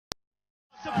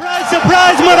Surprise,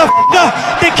 surprise,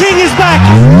 motherfucker! The king is back!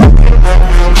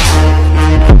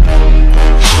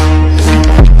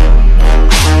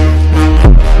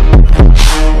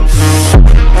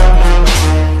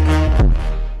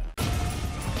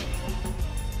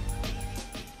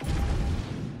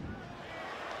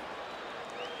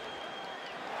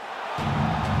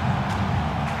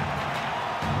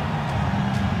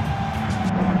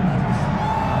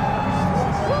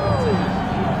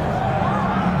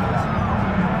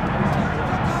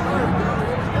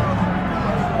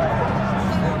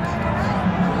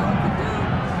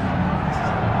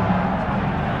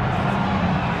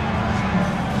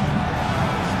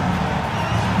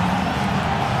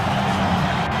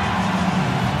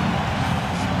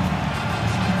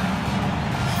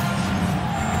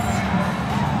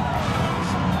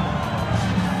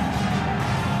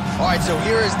 All right, so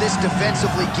here is this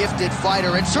defensively gifted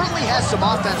fighter, and certainly has some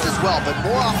offense as well, but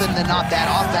more often than not, that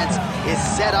offense is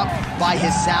set up by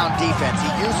his sound defense.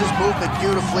 He uses movement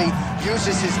beautifully,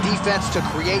 uses his defense to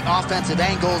create offensive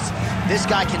angles. This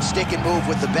guy can stick and move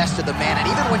with the best of the man, and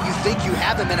even when you think you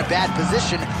have him in a bad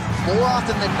position, more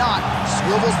often than not,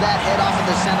 swivels that head off of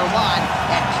the center line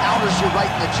and counters you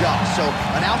right in the jaw. So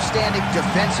an outstanding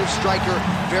defensive striker,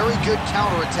 very good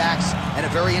counterattacks, and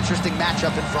a very interesting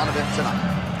matchup in front of him tonight.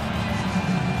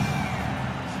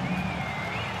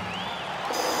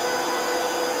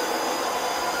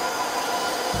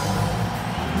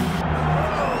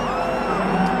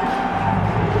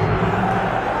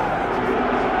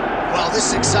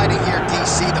 This is exciting here,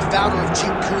 DC. The founder of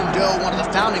taekwondo, one of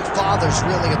the founding fathers,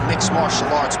 really, of mixed martial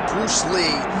arts, Bruce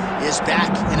Lee, is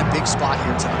back in a big spot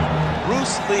here tonight.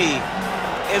 Bruce Lee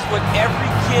is what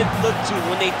every kid looked to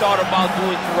when they thought about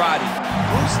doing karate.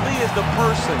 Bruce Lee is the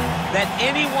person that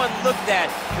anyone looked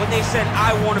at when they said,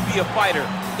 I want to be a fighter.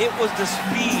 It was the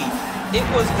speed. It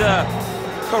was the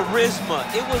charisma.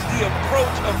 It was the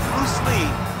approach of Bruce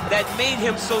Lee that made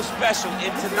him so special.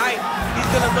 And tonight, he's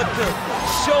going to look to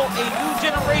show a new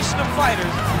generation of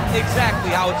fighters exactly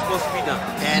how it's supposed to be done.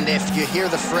 And if you hear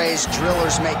the phrase,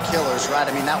 drillers make killers, right?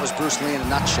 I mean, that was Bruce Lee in a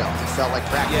nutshell. He felt like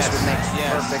practice would make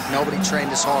perfect. Nobody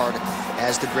trained as hard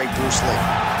as the great Bruce Lee.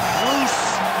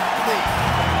 Bruce Lee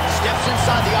steps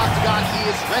inside the octagon. He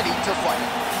is ready to fight.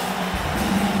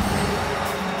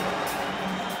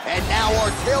 And now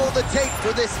our tale of the tape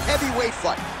for this heavyweight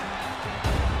fight.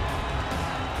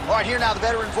 All right, here now the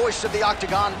veteran voice of the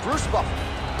octagon, Bruce Buffer.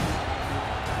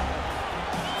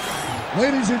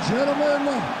 Ladies and gentlemen,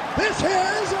 this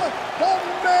is the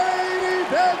main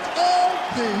event of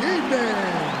the evening.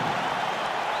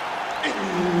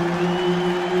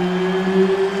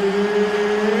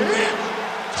 It's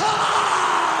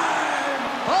time!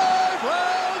 5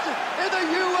 rounds in the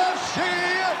UFC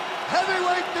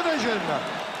heavyweight division.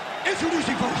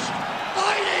 Introducing first,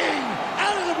 fighting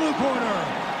out of the blue corner,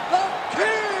 the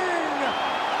King.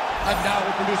 And now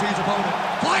introducing his opponent,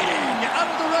 fighting out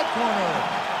of the red corner,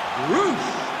 Bruce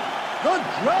the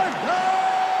Dragon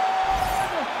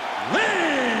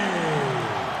Lee.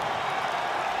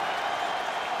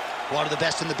 One of the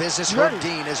best in the business, Herb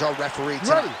Dean, is our referee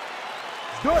tonight.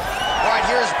 Good. All right,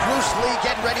 here's Bruce Lee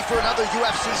getting ready for another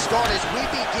UFC start as we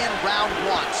begin round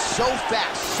 1. So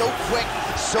fast, so quick,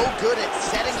 so good at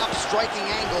setting up striking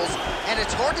angles, and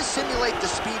it's hard to simulate the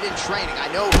speed in training. I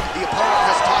know the opponent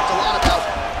has talked a lot about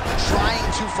trying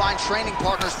to find training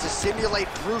partners to simulate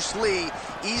Bruce Lee.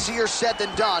 Easier said than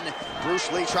done.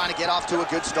 Bruce Lee trying to get off to a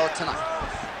good start tonight.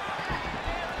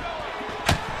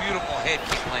 Beautiful head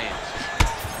kick lands.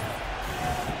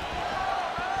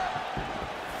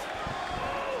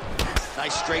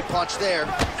 Nice straight punch there.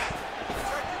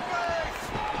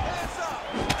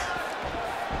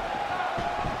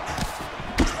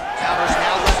 Counters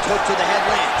now, left hook to the head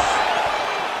lands.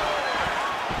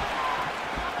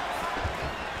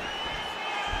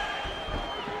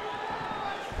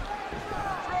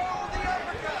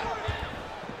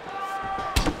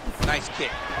 Nice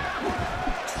kick.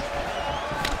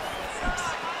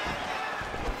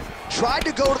 Tried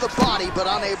to go to the body, but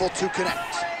unable to connect.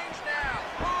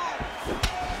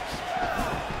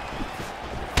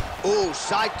 Ooh,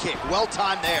 side kick, well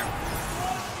timed there.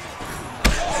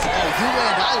 Oh, you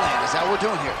land, I land, is that what we're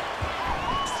doing here?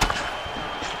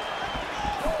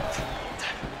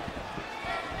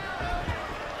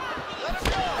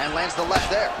 And lands the left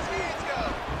there.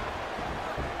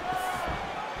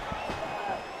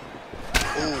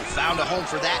 Ooh, found a home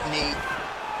for that knee.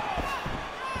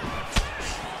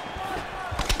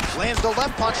 Lands the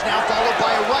left punch now, followed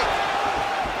by a right.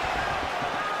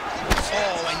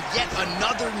 Oh, and yet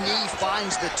another knee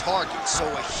finds the target. So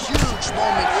a huge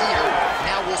moment here.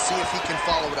 Now we'll see if he can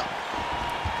follow it up.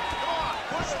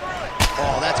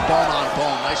 Oh, that's bone on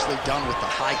bone. Nicely done with the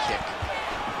high kick.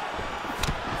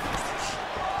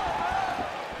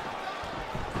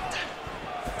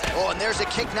 Oh, and there's a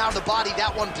kick now to the body.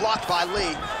 That one blocked by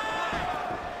Lee.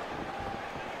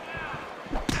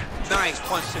 Nice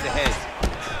punch to the head.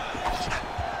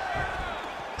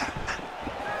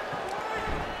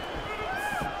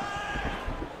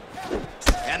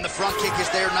 And the front kick is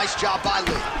there. Nice job by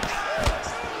Lee.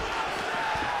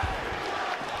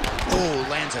 Oh,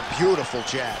 lands a beautiful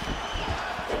jab.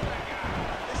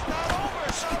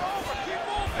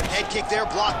 Head kick there,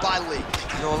 blocked by Lee.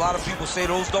 You know, a lot of people say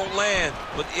those don't land,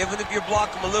 but even if you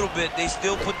block them a little bit, they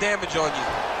still put damage on you.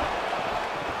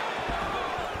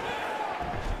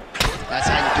 That's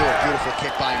how you do it. Beautiful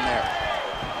kick by him there.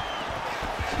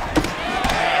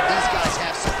 Man, these guys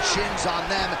have some chins on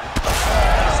them.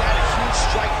 He's had a huge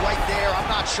strike right there. I'm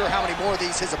not sure how many more of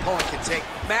these his opponent can take.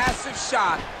 Massive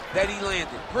shot that he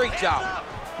landed. Great job.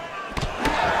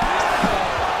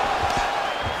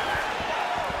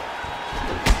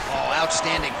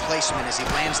 Outstanding placement as he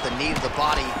lands the knee to the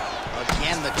body.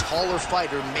 Again, the taller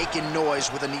fighter making noise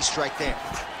with a knee strike there.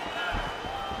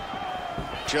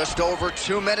 Just over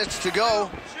 2 minutes to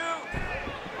go.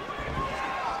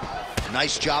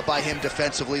 Nice job by him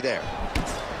defensively there.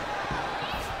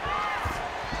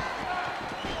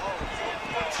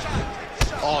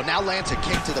 Oh, now lands a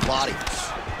kick to the body.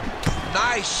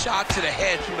 Nice shot to the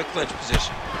head from the clinch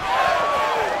position.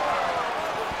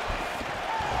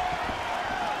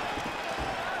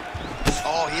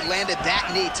 Oh, he landed that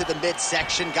knee to the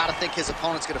midsection. Got to think his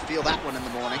opponent's going to feel that one in the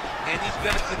morning. And he's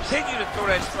going to continue to throw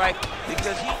that strike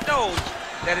because he knows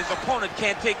that his opponent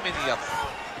can't take many of them.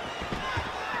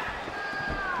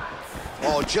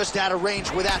 Oh, just out of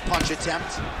range with that punch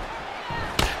attempt.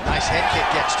 Nice head kick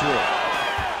gets through.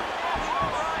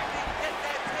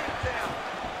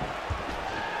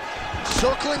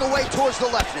 Circling away towards the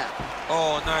left now.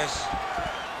 Oh, nice.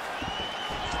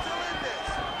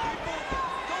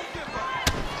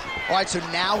 All right, so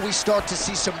now we start to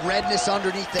see some redness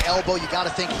underneath the elbow. You got to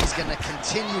think he's going to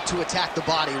continue to attack the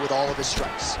body with all of his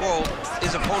strikes. Well,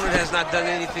 his opponent has not done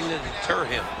anything to deter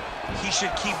him. He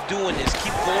should keep doing this,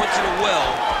 keep going to the well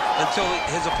until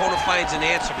his opponent finds an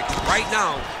answer, because right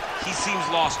now, he seems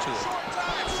lost to it.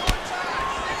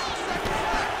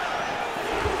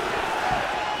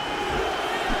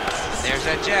 There's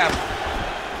that jab.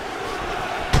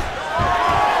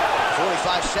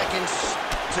 45 seconds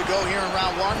to go here in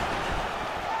round one.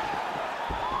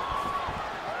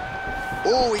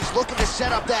 Oh, he's looking to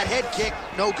set up that head kick.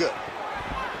 No good.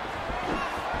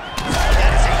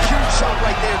 That is a huge shot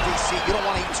right there, DC. You don't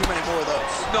want to eat too many more of those.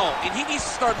 No, and he needs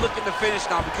to start looking to finish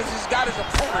now because he's got his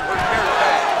opponent hurt very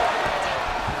bad.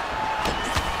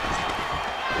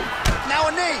 Now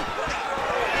a knee.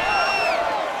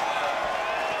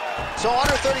 So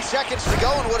under 30 seconds to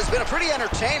go in what has been a pretty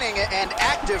entertaining and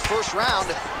active first round.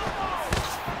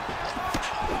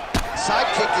 Side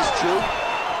kick is true.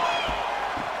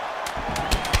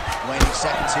 Waning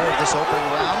seconds here of this opening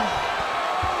round.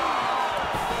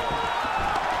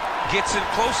 Gets in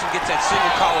close and gets that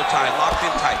single collar tie locked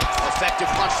in tight. Effective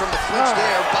punch from the clinch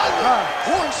there by Lee.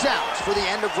 Horn sounds for the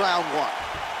end of round one.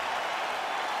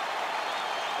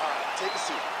 All right, take a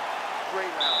seat. Great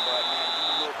round, bud, man.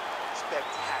 You look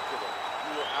spectacular.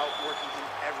 You were outworking him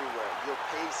everywhere. Your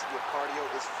pace, your cardio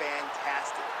is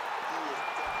fantastic. He is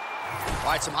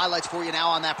All right, some highlights for you now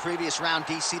on that previous round,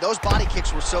 DC. Those body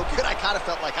kicks were so good, I kind of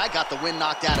felt like I got the wind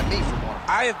knocked out of me from one.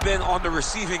 I have been on the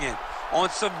receiving end on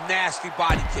some nasty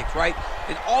body kicks, right?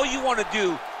 And all you want to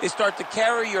do is start to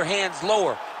carry your hands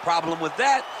lower. Problem with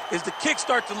that is the kicks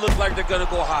start to look like they're going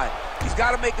to go high. He's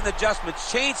got to make an adjustment,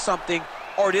 change something,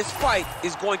 or this fight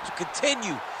is going to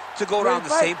continue to go down the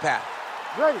same path.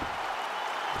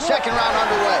 Second round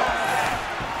underway.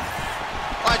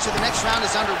 All right, so the next round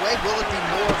is underway. Will it be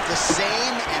more of the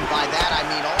same? And by that, I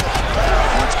mean all of it.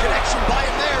 Huge connection by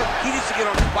him there. He needs to get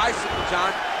on his bicycle,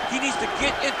 John. He needs to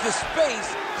get into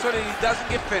space so that he doesn't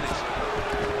get finished.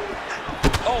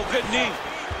 Oh, good knee.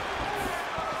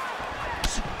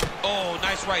 Oh,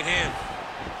 nice right hand.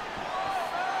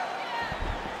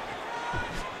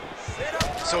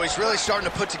 So he's really starting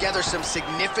to put together some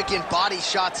significant body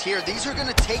shots here. These are going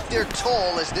to take their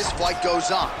toll as this fight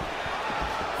goes on.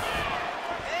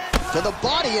 To the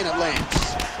body, and it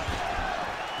lands.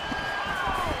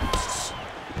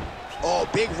 Oh,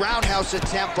 big roundhouse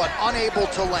attempt, but unable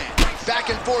to land. Back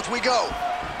and forth we go.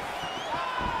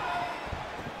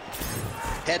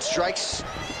 Head strikes.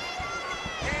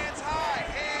 hands high,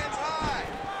 hands high.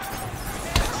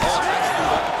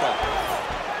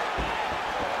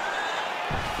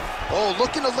 Oh,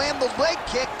 looking to land the leg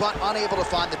kick, but unable to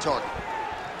find the target.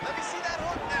 Let me see that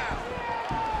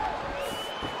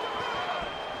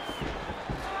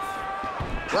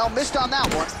Well, missed on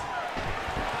that one.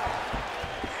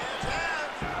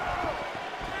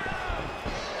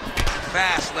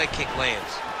 Fast leg kick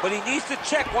lands. But he needs to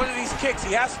check one of these kicks.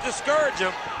 He has to discourage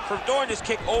him from throwing this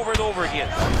kick over and over again.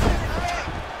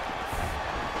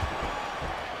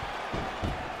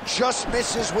 Just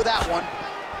misses with that one.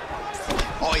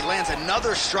 Oh, he lands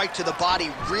another strike to the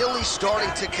body, really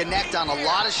starting to connect on a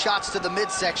lot of shots to the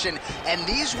midsection, and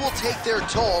these will take their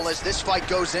toll as this fight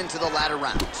goes into the latter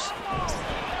rounds.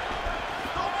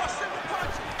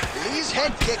 Lee's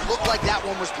head kick looked like that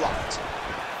one was blocked.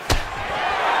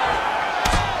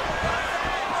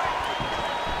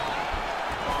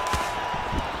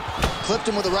 Clipped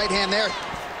him with the right hand there.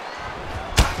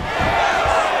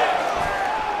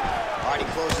 All right, he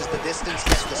closes the distance,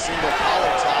 gets the single collar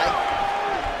tie.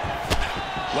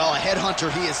 Well, a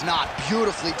headhunter he is not.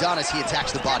 Beautifully done as he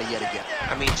attacks the body yet again.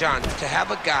 I mean, John, to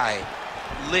have a guy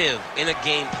live in a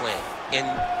game plan and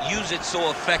use it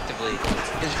so effectively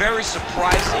is very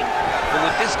surprising. But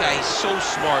with this guy, he's so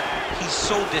smart, he's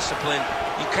so disciplined,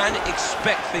 you kind of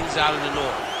expect things out of the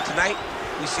norm. Tonight,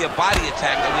 we see a body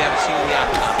attack that we haven't seen in the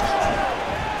octagon.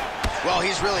 Well,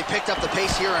 he's really picked up the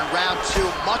pace here in round two.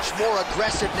 Much more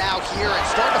aggressive now here and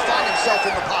starting to find himself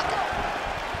in the pocket.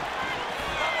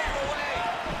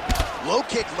 Low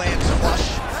kick lands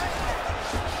flush.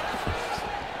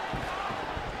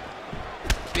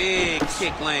 Big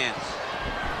kick lands.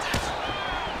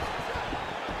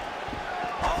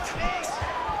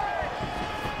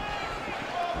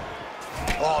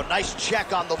 Oh, nice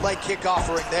check on the leg kick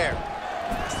offering there.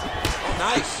 Oh,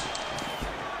 nice.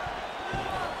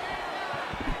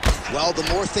 Well, the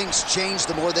more things change,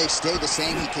 the more they stay the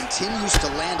same. He continues to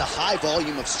land a high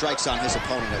volume of strikes on his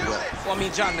opponent at will. Well, I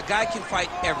mean, John, the guy can fight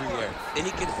everywhere. And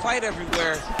he can fight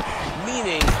everywhere,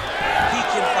 meaning he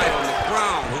can fight on the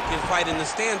ground, he can fight in the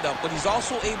stand-up, but he's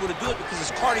also able to do it because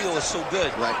his cardio is so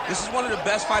good. Right. This is one of the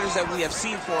best fighters that we have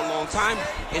seen for a long time,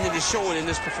 and it is showing in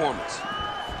this performance.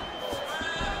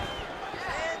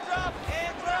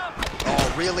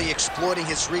 Oh, really exploiting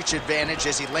his reach advantage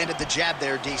as he landed the jab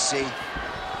there, DC.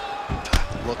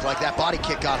 Looked like that body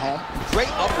kick got home. Great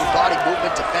upward body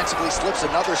movement defensively, slips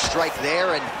another strike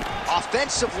there, and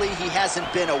offensively, he hasn't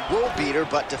been a world beater,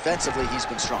 but defensively, he's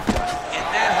been strong. And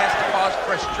that has to cause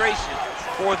frustration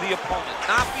for the opponent.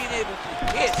 Not being able to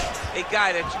hit a guy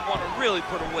that you want to really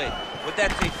put away. But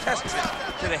that's a testament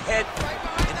to the head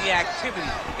and the activity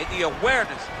and the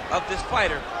awareness of this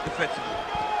fighter defensively.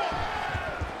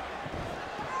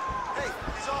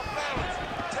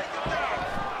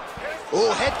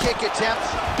 Oh, head kick attempt.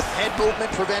 Head movement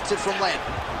prevented from landing.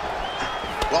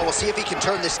 Well, we'll see if he can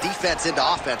turn this defense into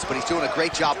offense, but he's doing a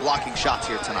great job blocking shots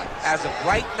here tonight. As of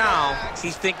right now,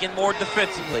 he's thinking more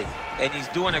defensively, and he's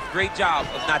doing a great job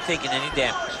of not taking any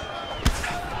damage.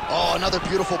 Oh, another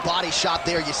beautiful body shot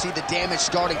there. You see the damage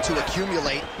starting to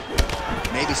accumulate.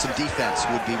 Maybe some defense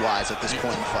would be wise at this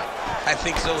point in the fight. I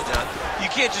think so, John. You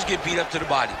can't just get beat up to the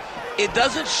body. It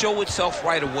doesn't show itself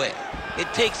right away. It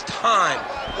takes time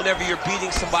whenever you're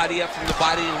beating somebody up from the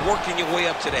body and working your way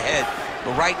up to the head.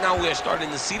 But right now we are starting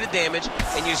to see the damage,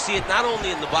 and you see it not only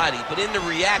in the body, but in the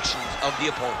reactions of the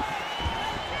opponent.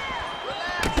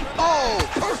 Oh,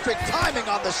 perfect timing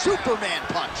on the Superman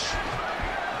punch.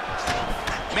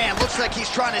 Man, looks like he's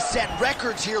trying to set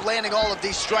records here, landing all of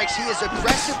these strikes. He is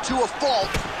aggressive to a fault,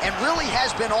 and really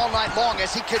has been all night long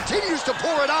as he continues to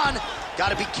pour it on. Got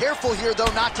to be careful here,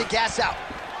 though, not to gas out.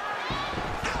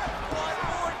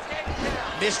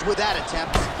 Missed with that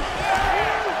attempt.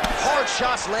 Hard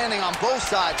shots landing on both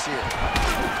sides here.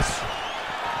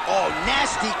 Oh,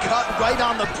 nasty cut right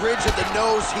on the bridge of the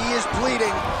nose. He is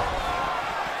bleeding.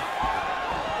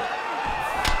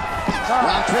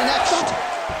 Round three next.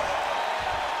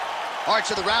 All right,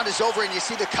 so the round is over, and you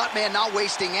see the cut man not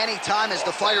wasting any time as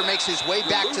the fighter makes his way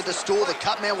back to the stool. The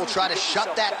cut man will try to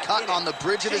shut that cut on the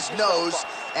bridge of his nose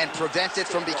and prevent it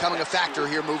from becoming a factor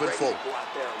here moving forward.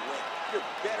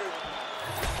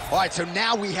 All right, so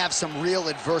now we have some real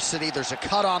adversity. There's a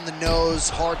cut on the nose.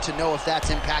 Hard to know if that's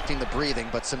impacting the breathing,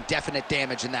 but some definite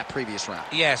damage in that previous round.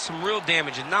 Yeah, some real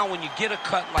damage. And now when you get a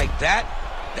cut like that,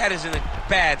 that is in a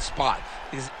bad spot.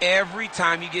 Because every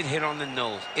time you get hit on the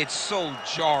nose, it's so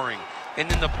jarring. And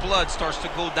then the blood starts to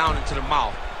go down into the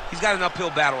mouth. He's got an uphill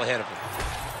battle ahead of him.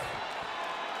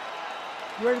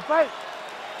 You ready to fight?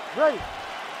 Ready.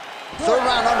 Third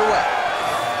round underway.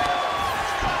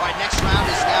 All right, next round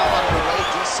is now underway.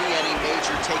 see any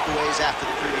major takeaways after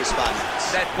the previous 5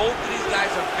 minutes. That both of these guys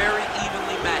are very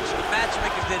evenly matched. The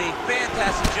matchmakers did a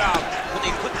fantastic job when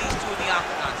they put these two in the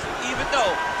octagon. So even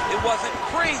though it wasn't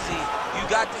crazy, you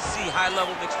got to see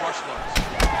high-level mixed martial arts.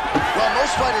 Well,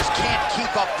 most fighters can't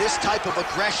keep up this type of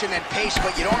aggression and pace,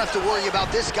 but you don't have to worry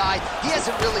about this guy. He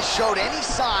hasn't really showed any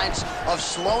signs of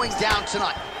slowing down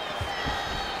tonight.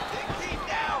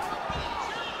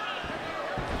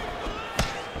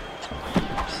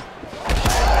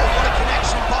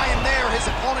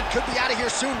 Could be out of here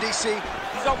soon, DC.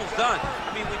 He's almost done.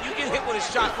 I mean, when you get hit with a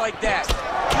shot like that,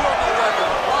 you don't know whether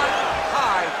to run,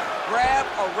 hide, grab,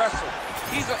 or wrestle.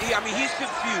 He's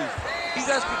confused. He's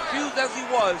as confused as he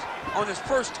was on his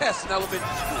first test in elementary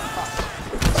school.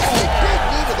 Oh, big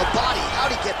knee to the body.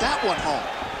 How'd he get that one home?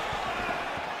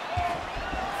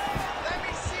 Let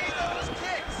me see those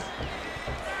kicks.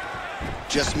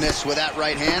 Just missed with that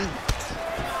right hand.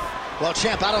 Well,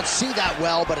 champ, I don't see that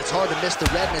well, but it's hard to miss the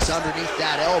redness underneath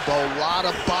that elbow. A lot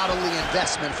of bodily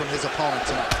investment from his opponent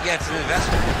tonight. Yeah, it's an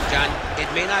investment, John. It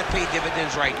may not pay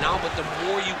dividends right now, but the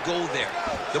more you go there,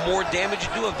 the more damage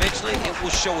you do, eventually it will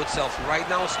show itself. Right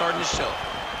now, it's starting to show.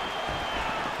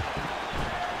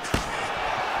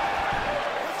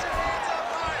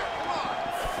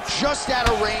 Just out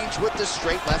of range with the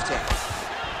straight left hand.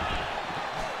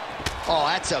 Oh,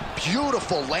 that's a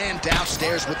beautiful land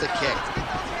downstairs with the kick.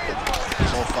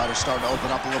 Both fighters starting to open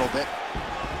up a little bit.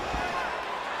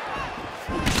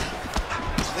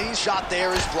 Clean shot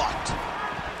there is blocked.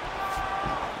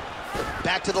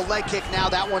 Back to the leg kick now.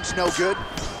 That one's no good.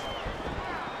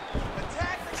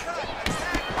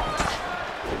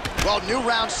 Well, new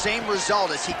round, same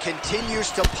result as he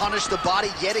continues to punish the body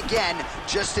yet again,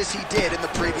 just as he did in the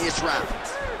previous round.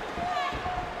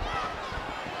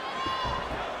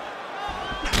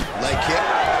 Leg kick.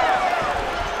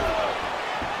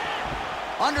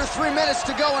 Under 3 minutes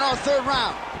to go in our third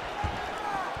round.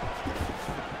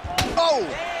 Oh!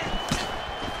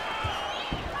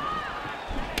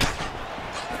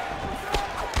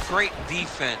 Great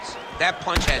defense. That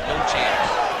punch had no chance.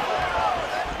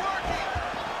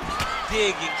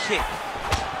 Dig and kick.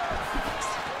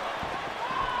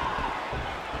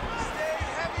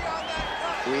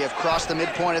 We have crossed the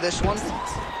midpoint of this one.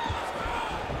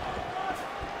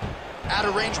 Out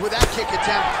of range with that kick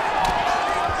attempt.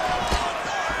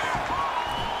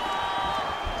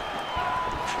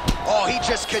 Oh, he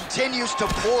just continues to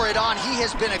pour it on. He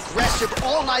has been aggressive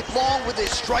all night long with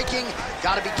his striking.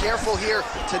 Got to be careful here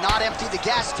to not empty the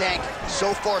gas tank.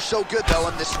 So far, so good, though,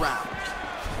 in this round.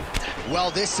 Well,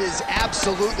 this is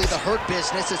absolutely the hurt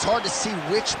business. It's hard to see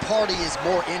which party is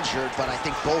more injured, but I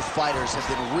think both fighters have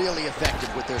been really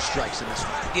effective with their strikes in this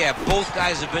one. Yeah, both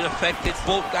guys have been affected.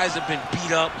 Both guys have been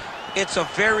beat up. It's a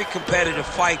very competitive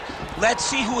fight. Let's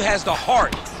see who has the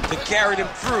heart to carry them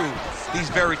through these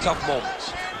very tough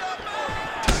moments.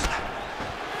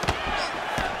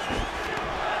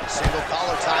 Single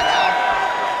collar tie now.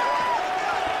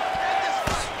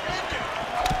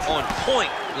 On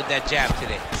point with that jab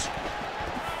today.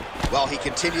 Well, he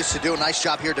continues to do a nice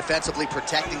job here defensively,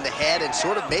 protecting the head and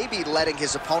sort of maybe letting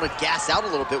his opponent gas out a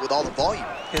little bit with all the volume.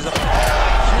 Huge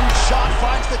Shot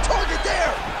finds the target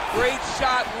there. Great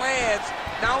shot lands.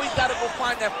 Now he's got to go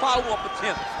find that follow-up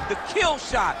attempt. The kill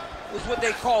shot was what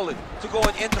they call it, to go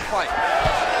and end the fight.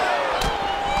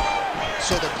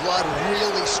 So the blood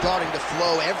really starting to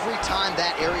flow. Every time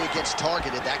that area gets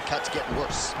targeted, that cut's getting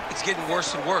worse. It's getting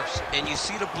worse and worse, and you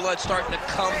see the blood starting to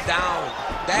come down.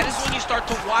 That is when you start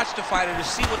to watch the fighter to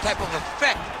see what type of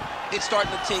effect it's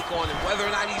starting to take on him, whether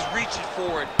or not he's reaching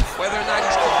for it, whether or not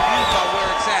he's confused about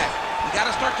where it's at. You got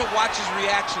to start to watch his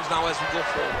reactions now as we go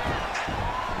forward.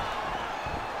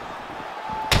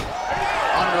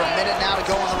 Under a minute now to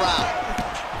go in the round.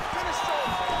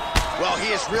 Well,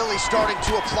 he is really starting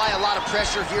to apply a lot of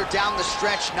pressure here down the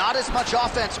stretch. Not as much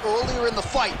offense earlier in the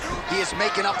fight. He is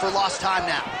making up for lost time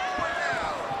now.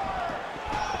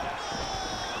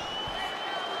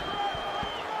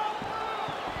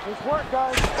 Nice work,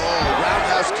 guys. Oh,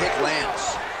 roundhouse kick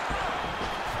lands.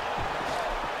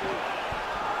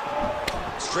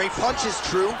 Straight punch is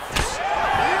true.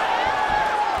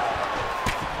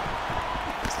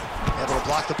 Able to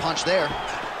block the punch there.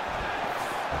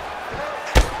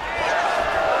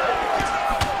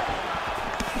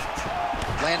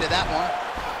 Landed that one.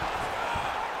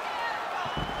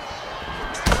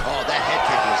 Oh, that head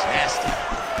kick was nasty.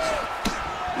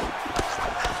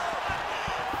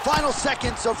 Final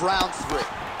seconds of round 3.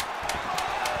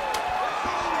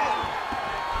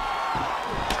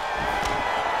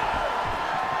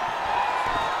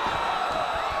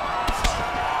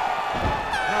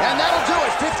 And that'll do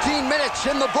it. 15 minutes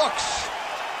in the books.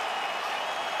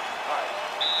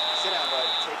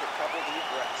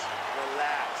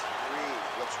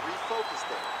 focus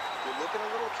there. You're looking a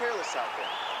little careless out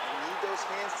there. You need those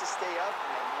hands to stay up.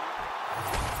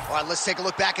 All right, let's take a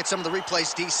look back at some of the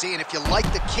replays, DC, and if you like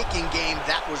the kicking game,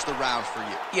 that was the round for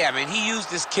you. Yeah, man, he used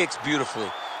his kicks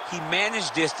beautifully. He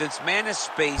managed distance, managed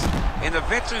space, and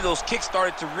eventually those kicks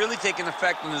started to really take an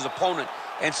effect on his opponent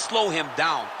and slow him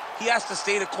down. He has to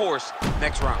stay the course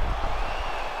next round.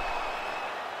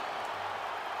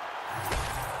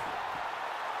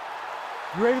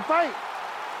 You ready to fight?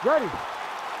 Ready.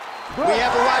 Go. We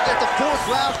have arrived at the 4th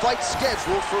round fight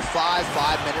scheduled for 5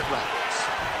 5-minute rounds.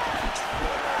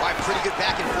 All right, pretty good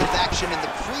back and forth action in the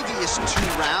previous 2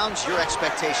 rounds. Your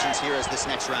expectations here as this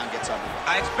next round gets underway?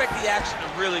 I expect the action to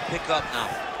really pick up now.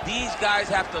 These guys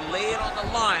have to lay it on the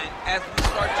line as we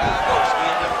start to approach the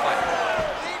end of the fight.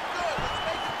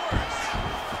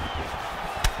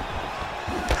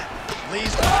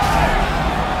 Lee's.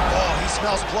 Oh, he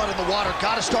smells blood in the water.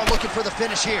 Got to start looking for the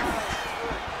finish here.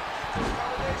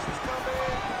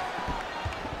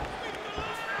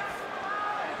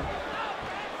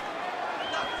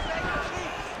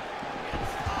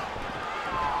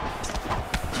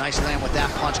 Nice land with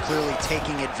that punch, clearly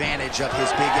taking advantage of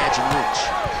his big edge and reach.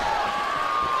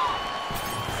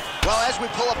 Well, as we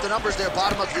pull up the numbers there,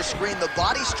 bottom of your screen, the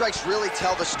body strikes really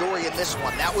tell the story in this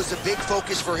one. That was a big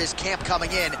focus for his camp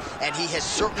coming in, and he has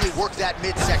certainly worked that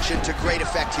midsection to great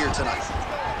effect here tonight.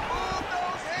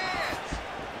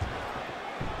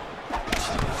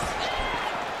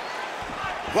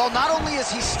 Well, not only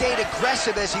has he stayed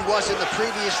aggressive as he was in the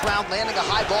previous round, landing a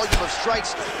high volume of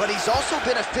strikes, but he's also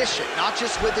been efficient, not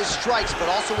just with his strikes, but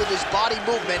also with his body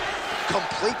movement.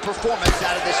 Complete performance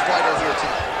out of this fighter here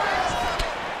tonight.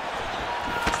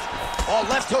 Oh,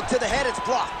 left hook to the head, it's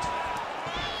blocked.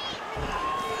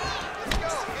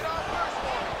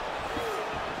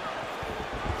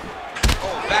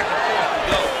 Oh, back and forth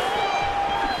we go.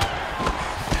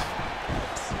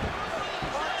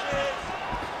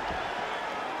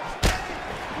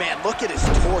 Man, look at his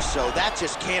torso. That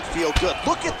just can't feel good.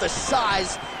 Look at the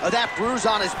size of that bruise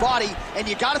on his body, and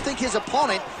you got to think his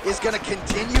opponent is going to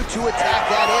continue to attack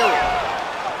that area.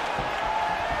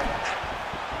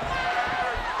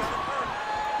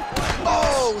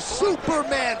 Oh,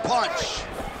 Superman punch.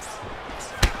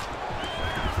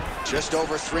 Just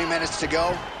over 3 minutes to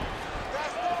go.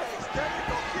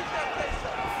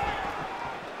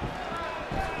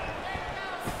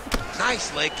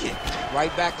 Nice leg kick.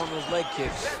 Right back on those leg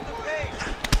kicks.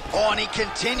 Oh, and he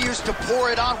continues to pour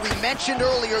it on. We mentioned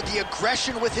earlier the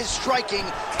aggression with his striking.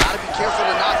 Got to be careful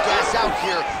to not gas out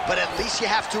here, but at least you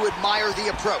have to admire the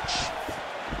approach.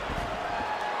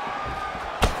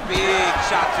 Big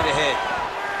shot to the head.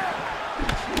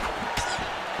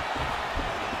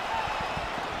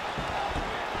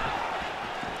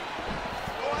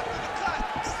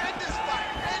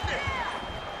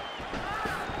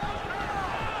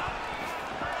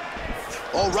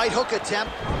 Oh, right hook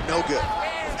attempt, no good.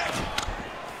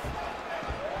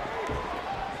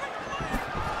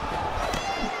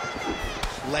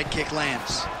 Leg kick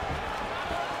lands.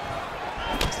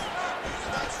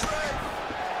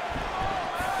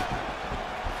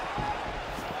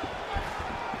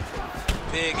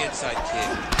 Big inside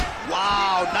kick.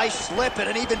 Wow, nice slip and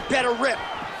an even better rip.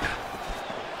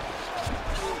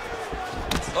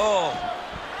 Oh.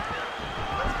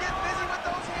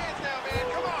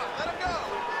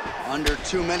 Under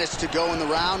 2 minutes to go in the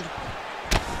round.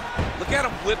 Look at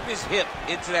him whip his hip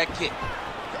into that kick.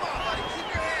 Come on, buddy, keep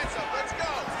your hands up. Let's go.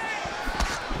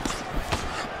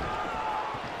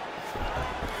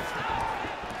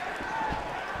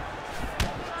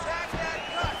 Attack that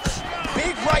cut. Let's go.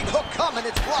 Big right hook coming,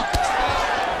 it's blocked.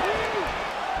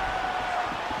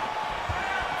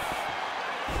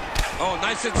 Oh,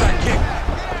 nice inside kick.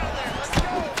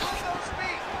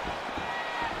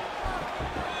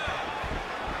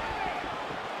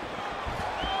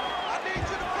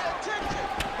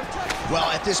 Well,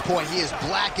 at this point, he is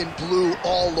black and blue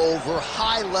all over,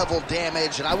 high-level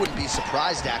damage, and I wouldn't be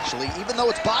surprised, actually, even though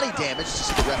it's body damage, to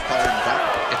see the ref calling him back.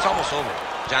 It's almost over.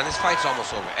 John, this fight's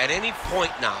almost over. At any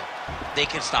point now, they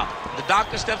can stop it. The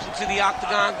doctor steps into the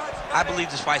octagon. I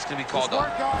believe this fight's going to be called off.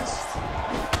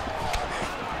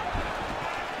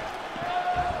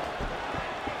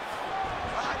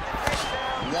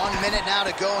 1 minute now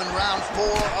to go in round 4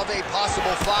 of a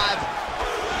possible 5.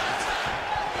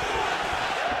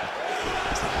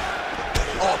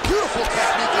 Oh, beautiful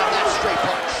technique on that straight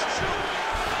punch.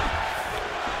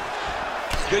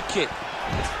 Good kick.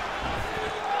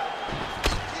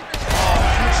 Oh,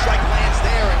 huge strike lands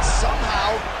there, and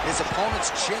somehow his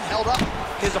opponent's chin held up.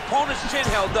 His opponent's chin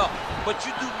held up, but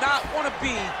you do not want to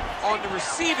be on the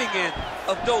receiving end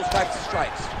of those types of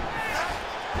strikes.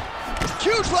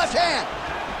 Huge left hand.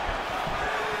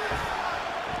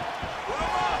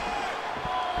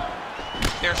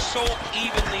 They're so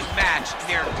evenly matched,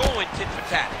 they're going tit for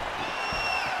tat.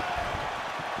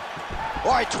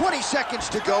 All right, 20 seconds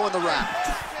to go in the round.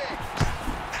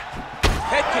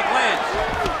 Head kick lands.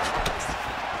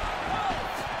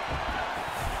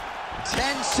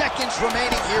 10 seconds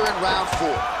remaining here in round 4.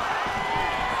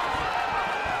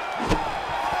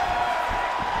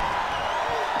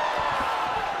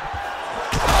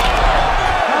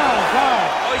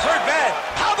 Oh, he's hurt bad.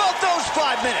 How about those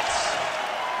 5 minutes?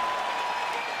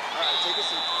 All right, take a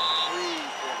seat.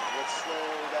 Breathe for a minute. Let's slow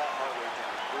that heart rate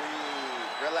down.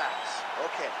 Breathe. Relax.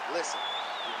 Okay, listen.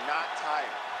 You're not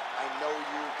tired. I know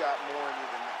you've got more in you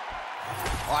than that.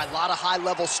 All right, a lot of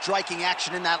high-level striking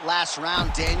action in that last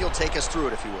round. Daniel, take us through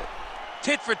it, if you would.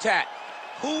 Tit for tat.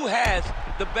 Who has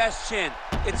the best chin?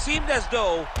 It seemed as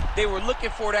though they were looking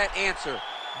for that answer.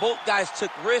 Both guys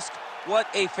took risk. What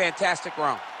a fantastic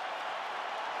round.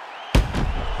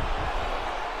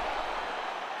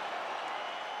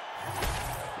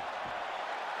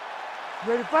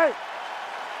 Ready to fight?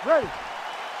 Ready.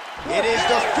 It is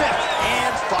the 5th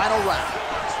and final round.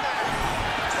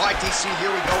 All right, DC,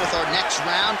 here we go with our next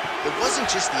round. It wasn't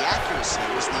just the accuracy,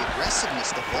 it was the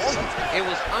aggressiveness, the volume. It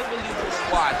was unbelievable to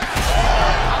watch.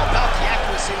 How about the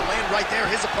accuracy to land right there?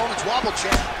 His opponent's wobble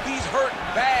check. He's hurt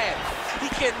bad. He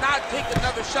cannot take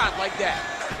another shot like that.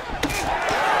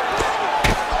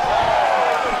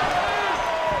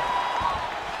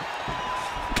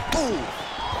 Ooh.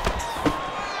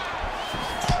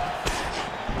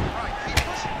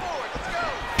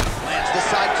 Lands the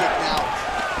side kick now.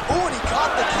 Ooh, and he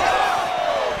caught the kick.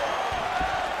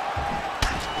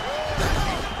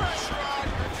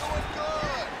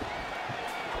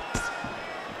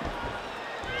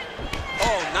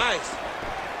 Oh, nice.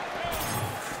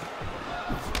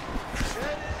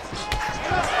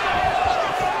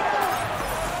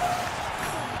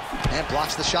 And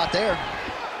blocks the shot there.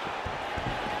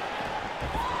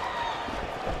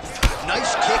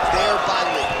 Nice kick there by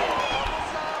Lee.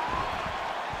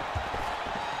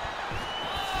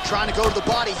 Trying to go to the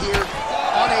body here,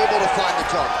 unable to find the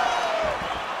target.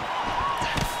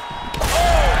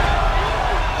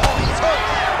 Oh, he's hurt.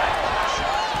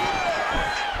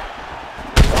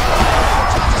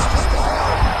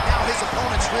 Now his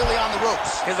opponent's really on the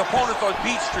ropes. His opponent's on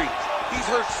beat street. He's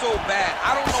hurt so bad.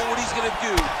 I don't know what he's going to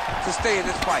do to stay in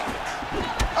this fight.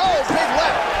 Oh, big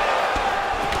left.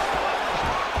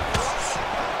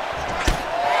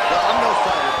 Well, I'm no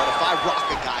fighter, but if I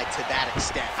rock a guy to that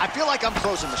extent, I feel like I'm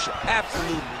closing the show.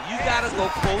 Absolutely. You got to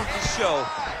go close the show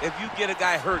if you get a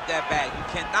guy hurt that bad. You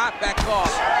cannot back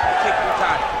off and kick your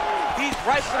time. He's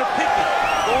right for the picking.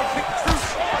 Go and pick the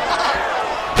fruit.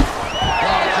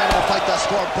 Well, incredible fight thus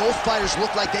far. Both fighters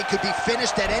look like they could be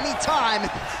finished at any time.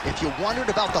 If you wondered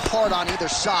about the heart on either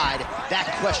side, that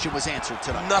question was answered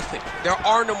tonight. Nothing. There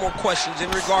are no more questions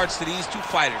in regards to these two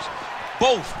fighters.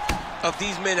 Both of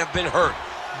these men have been hurt.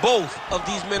 Both of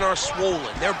these men are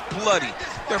swollen. They're bloody.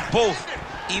 They're both,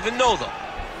 even though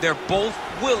they're both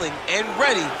willing and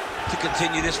ready to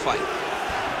continue this fight.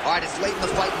 All right, it's late in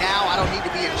the fight now. I don't need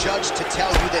to be a judge to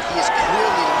tell you that he is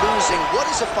clearly losing. What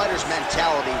is a fighter's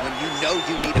mentality when you know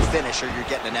you need a finish or you're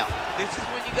getting an L? This is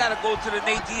when you got to go to the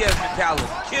Nate Diaz mentality.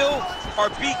 Kill or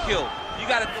be killed. You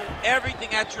got to throw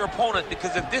everything at your opponent,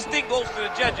 because if this thing goes to the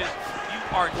judges, you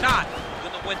are not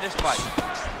going to win this fight.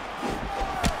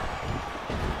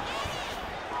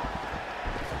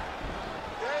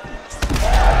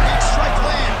 Big strike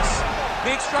lands.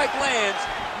 Big strike lands.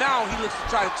 Now he looks to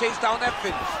try to chase down that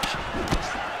finish.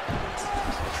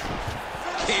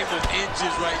 Game of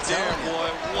inches right there,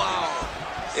 boy. Wow.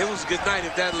 It was a good night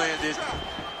if that landed.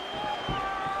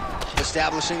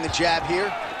 Establishing the jab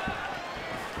here.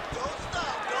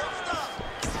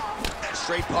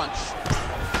 Straight punch.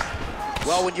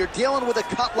 Well, when you're dealing with a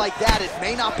cut like that, it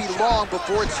may not be long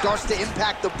before it starts to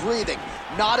impact the breathing.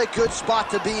 Not a good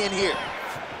spot to be in here.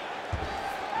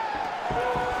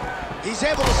 He's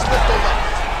able to split the left.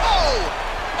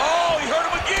 Oh, he hurt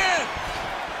him again.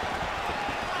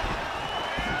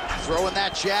 Throwing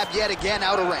that jab yet again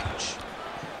out of range.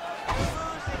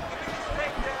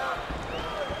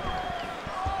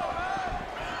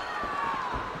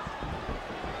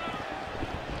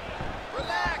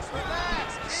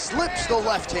 Slips the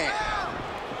left hand.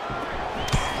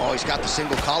 Oh, he's got the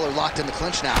single collar locked in the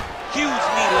clinch now. Huge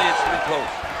knee lands from in close.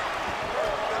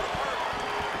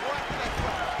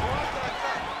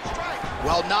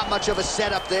 Well, not much of a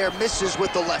setup there. Misses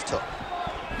with the left hook.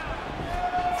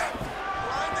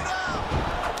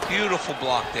 Beautiful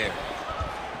block there.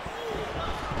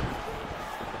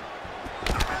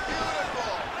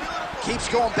 Keeps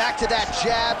going back to that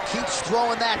jab, keeps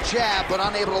throwing that jab, but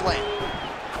unable to land.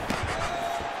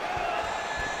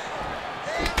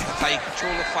 That's how you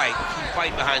control the fight. Keep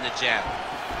fighting behind the jab.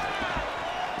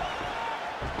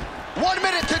 1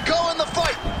 minute to go in the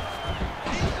fight.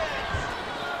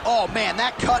 Oh man,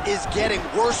 that cut is getting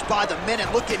worse by the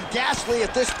minute. Looking ghastly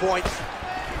at this point.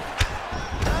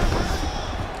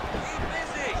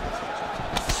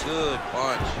 Good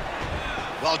punch.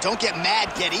 Well, don't get mad,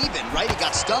 get even, right? He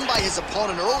got stunned by his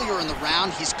opponent earlier in the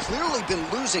round. He's clearly been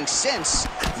losing since.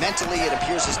 Mentally, it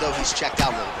appears as though he's checked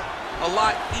out a little bit. A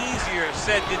lot easier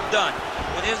said than done.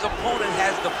 When his opponent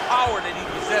has the power that he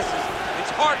possesses,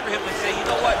 it's hard for him to say, you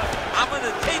know what, I'm going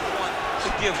to take one to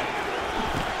give him.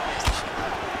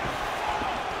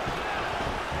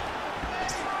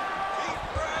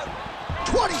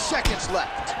 Seconds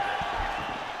left.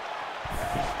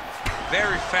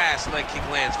 Very fast leg kick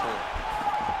lands for him.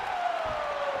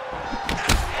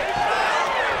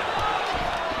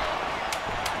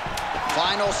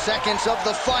 Final seconds of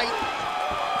the fight.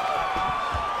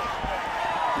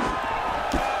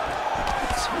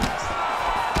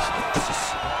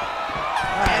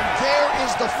 And there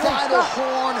is the final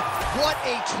horn. What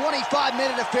a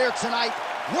 25-minute affair tonight.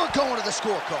 We're going to the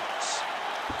scorecards.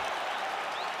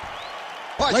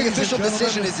 All right, the official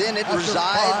decision is in. It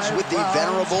resides with the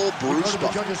venerable Bruce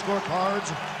Buffer. The judges'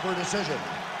 scorecards for decision.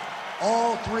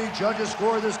 All three judges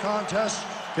scored this contest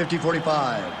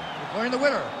 50-45. Declaring the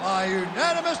winner by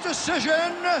unanimous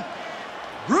decision,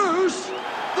 Bruce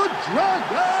the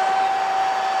Dragon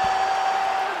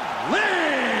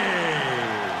Lee.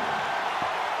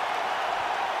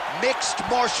 Mixed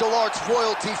martial arts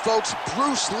royalty, folks.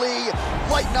 Bruce Lee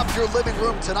lighting up your living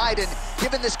room tonight, and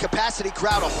giving this capacity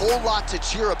crowd a whole lot to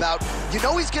cheer about. You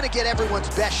know he's going to get everyone's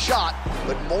best shot,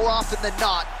 but more often than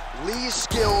not, Lee's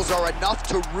skills are enough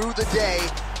to rue the day.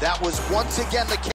 That was once again the case.